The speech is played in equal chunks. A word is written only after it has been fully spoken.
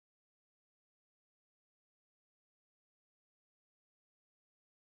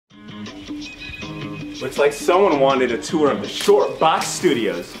Looks like someone wanted a tour of the Shortbox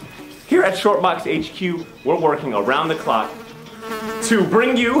Studios. Here at Shortbox HQ, we're working around the clock to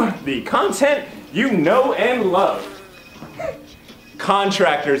bring you the content you know and love.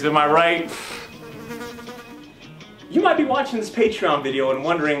 Contractors, am I right? You might be watching this Patreon video and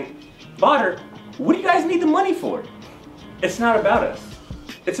wondering, Vaughter, what do you guys need the money for? It's not about us.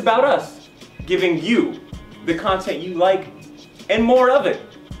 It's about us giving you the content you like and more of it.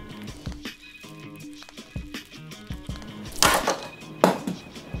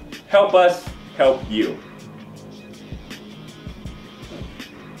 Help us help you.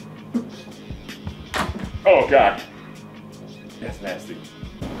 Oh God, that's nasty.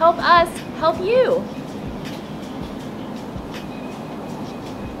 Help us help you.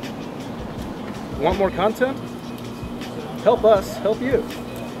 Want more content? Help us help you.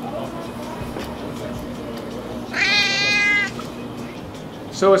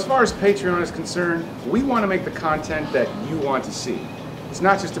 So as far as Patreon is concerned, we want to make the content that you want to see. It's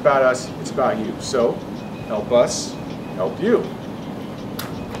not just about us, it's about you. So, help us help you.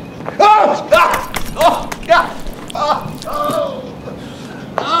 Oh! Ah! Oh, God! Oh!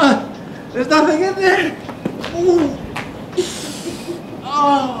 There's nothing in there! Ooh.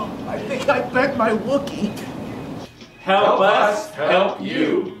 Oh! I think I bent my Wookiee. Help us help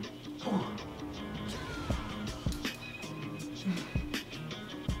you.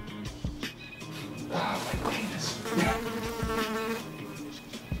 Oh, my penis.